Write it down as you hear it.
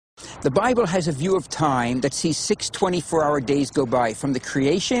The Bible has a view of time that sees 6 24-hour days go by, from the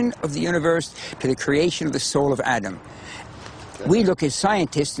creation of the universe to the creation of the soul of Adam. We look as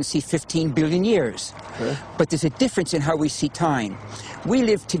scientists and see 15 billion years. Okay. But there's a difference in how we see time. We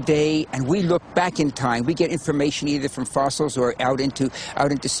live today and we look back in time. We get information either from fossils or out into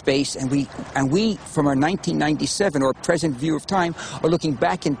space, and we from our 1997 or present view of time are looking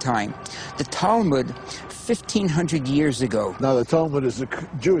back in time. The Talmud, 1,500 years ago. Now the Talmud is a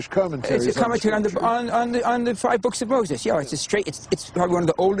Jewish commentary. It's a commentary on the 5 books of Moses. Yeah, it's probably one of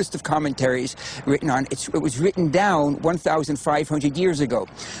the oldest of commentaries written on. It was written down 1,500 years ago.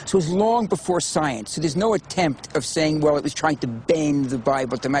 So it was long before science. So there's no attempt of saying, well, it was trying to bend the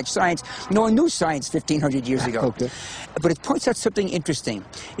Bible to match science. No one knew science 1,500 years ago. Okay. But it points out something interesting.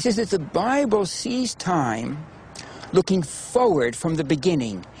 It says that the Bible sees time looking forward from the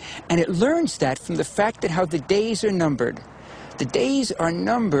beginning. And it learns that from the fact that how the days are numbered. The days are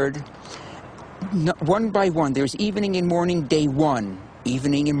numbered one by one. There's evening and morning, day 1.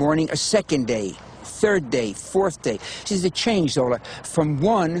 Evening and morning, a second day. Third day, fourth day. This is a change, Zola, from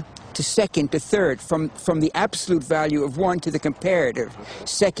 1 to second to third, from the absolute value of 1 to the comparative,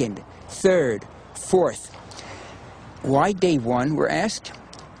 second, third, fourth. Why day 1, we're asked?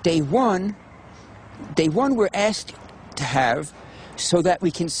 Day one we're asked to have so that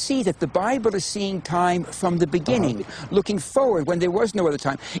we can see that the Bible is seeing time from the beginning, looking forward when there was no other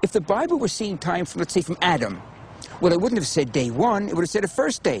time. If the Bible were seeing time from, let's say, from Adam, well, it wouldn't have said day 1, it would have said a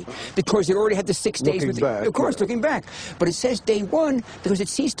first day, because it already had the 6 days. Of course, looking back. But it says day 1 because it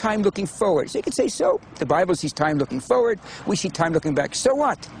sees time looking forward. So you could say, so, the Bible sees time looking forward, we see time looking back. So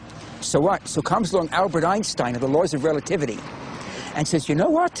what? So what? So comes along Albert Einstein of the laws of relativity and says, you know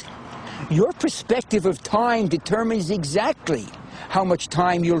what? Your perspective of time determines exactly how much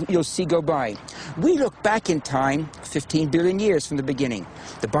time you'll see go by. We look back in time 15 billion years from the beginning.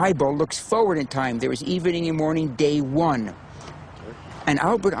 The Bible looks forward in time. There is evening and morning, day 1. And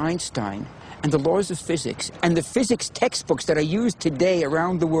Albert Einstein and the laws of physics and the physics textbooks that are used today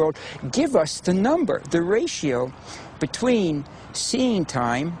around the world give us the number, the ratio between seeing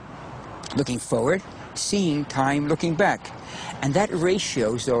time looking forward, seeing time looking back. And that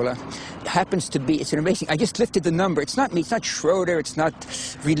ratio, Zola, happens to be, it's an amazing, I just lifted the number. It's not me, it's not Schroeder, it's not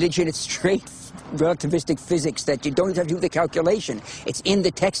religion, it's straight relativistic physics that you don't even have to do the calculation. It's in the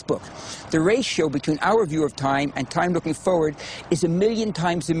textbook. The ratio between our view of time and time looking forward is 1,000,000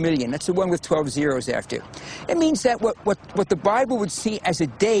 times 1,000,000. That's the one with 12 zeros after. It means that what the Bible would see as a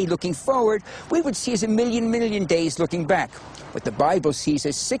day looking forward, we would see as 1,000,000 days looking back. What the Bible sees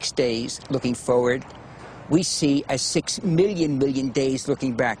as 6 days looking forward, we see as 6 million days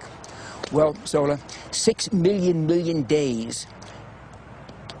looking back. Well, Zola, 6 million days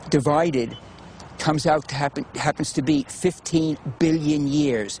divided comes out to happens to be 15 billion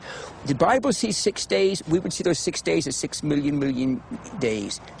years. The Bible sees 6 days. We would see those 6 days as 6 million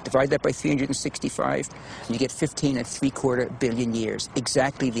days. Divide that by 365, and you get 15 3/4 billion years.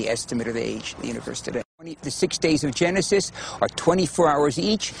 Exactly the estimate of the age of the universe today. The 6 days of Genesis are 24 hours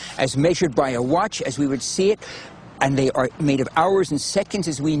each, as measured by a watch, as we would see it, and they are made of hours and seconds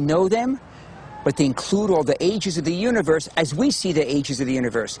as we know them, but they include all the ages of the universe as we see the ages of the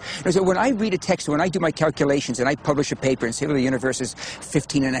universe. And so when I read a text, when I do my calculations and I publish a paper and say, well, the universe is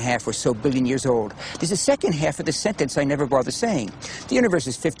 15.5 or so billion years old, there's a second half of the sentence I never bother saying. The universe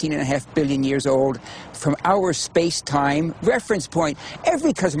is 15.5 billion years old from our space-time reference point.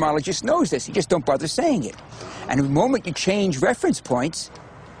 Every cosmologist knows this. You just don't bother saying it. And the moment you change reference points,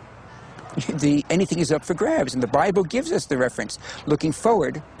 anything is up for grabs, and the Bible gives us the reference, looking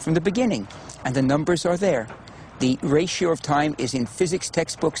forward from the beginning, and the numbers are there. The ratio of time is in physics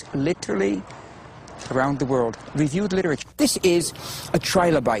textbooks literally around the world, reviewed literature. This is a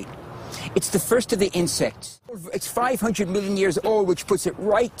trilobite. It's the first of the insects. It's 500 million years old, which puts it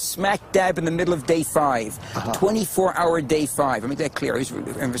right smack dab in the middle of day 5, 24-hour day 5. I make that clear. I always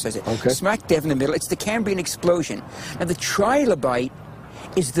emphasize it. Okay. Smack dab in the middle. It's the Cambrian explosion. Now, the trilobite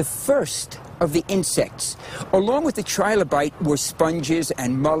is the first of the insects. Along with the trilobite were sponges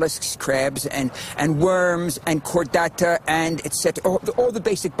and mollusks, crabs and worms and chordata and etc. All the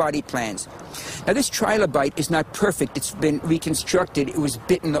basic body plans. Now this trilobite is not perfect. It's been reconstructed. It was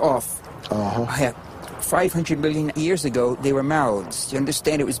bitten off. 500 million years ago, they were mouths. You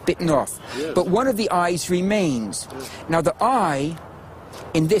understand? It was bitten off. Yes. But one of the eyes remains. Now the eye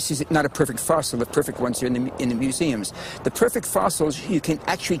in this is not a perfect fossil. The perfect ones are in the museums. The perfect fossils, you can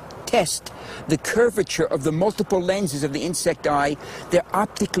actually test the curvature of the multiple lenses of the insect eye. They're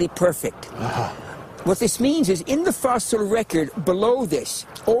optically perfect. What this means is in the fossil record below this,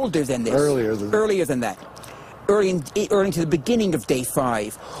 older than this, earlier than that, early into the beginning of day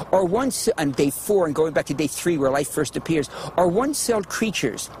 5, or on day 4 and going back to day 3 where life first appears, are one-celled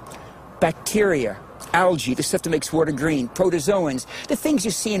creatures, bacteria, algae, the stuff that makes water green, protozoans, the things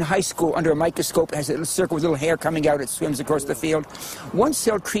you see in high school under a microscope. It has a little circle with little hair coming out, it swims across the field.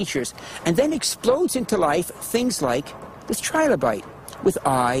 One-celled creatures, and then explodes into life things like this trilobite, with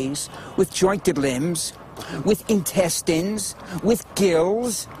eyes, with jointed limbs, with intestines, with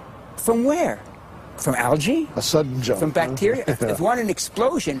gills. From where? From algae? A sudden jump. From bacteria? Huh? If one an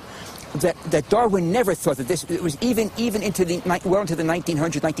explosion, that Darwin never thought that this, it was even into the, well into the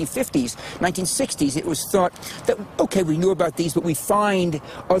 1900s, 1950s, 1960s, it was thought that, okay, we knew about these, but we find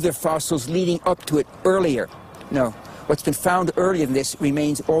other fossils leading up to it earlier. No, what's been found earlier than this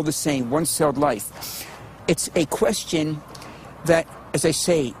remains all the same, one-celled life. It's a question that, as I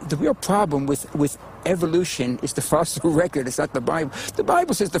say, the real problem with evolution is the fossil record. It's not the Bible. The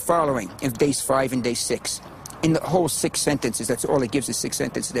Bible says the following in days 5 and day 6. In the whole 6 sentences, that's all it gives is 6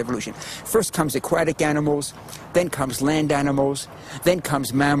 sentences of evolution. First comes aquatic animals, then comes land animals, then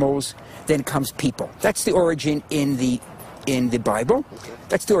comes mammals, then comes people. That's the origin in the Bible.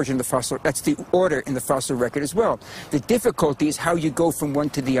 That's the origin of the fossil. That's the order in the fossil record as well. The difficulty is how you go from one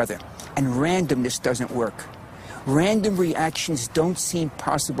to the other, and randomness doesn't work. Random reactions don't seem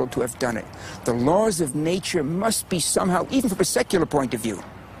possible to have done it. The laws of nature must be somehow, even from a secular point of view.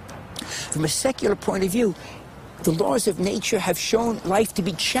 From a secular point of view, the laws of nature have shown life to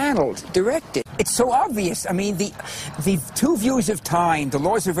be channeled, directed. It's so obvious. I mean, the 2 views of time, the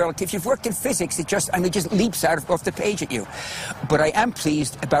laws of relativity, if you've worked in physics, it just leaps off the page at you. But I am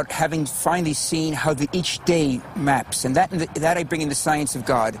pleased about having finally seen how each day maps, and that I bring in the Science of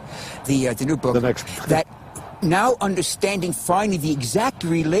God, the new book. That now understanding finally the exact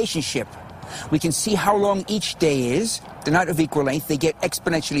relationship, we can see how long each day is. They're not of equal length. They get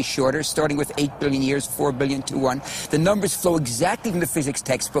exponentially shorter, starting with 8 billion years, 4 billion to 1. The numbers flow exactly from the physics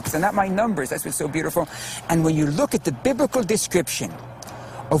textbooks. They're not my numbers. That's what's so beautiful. And when you look at the biblical description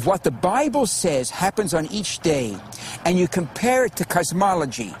of what the Bible says happens on each day, and you compare it to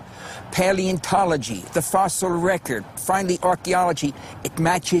cosmology, paleontology, the fossil record, finally archaeology, it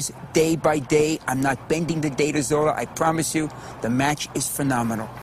matches day by day. I'm not bending the data, Zola. I promise you, the match is phenomenal.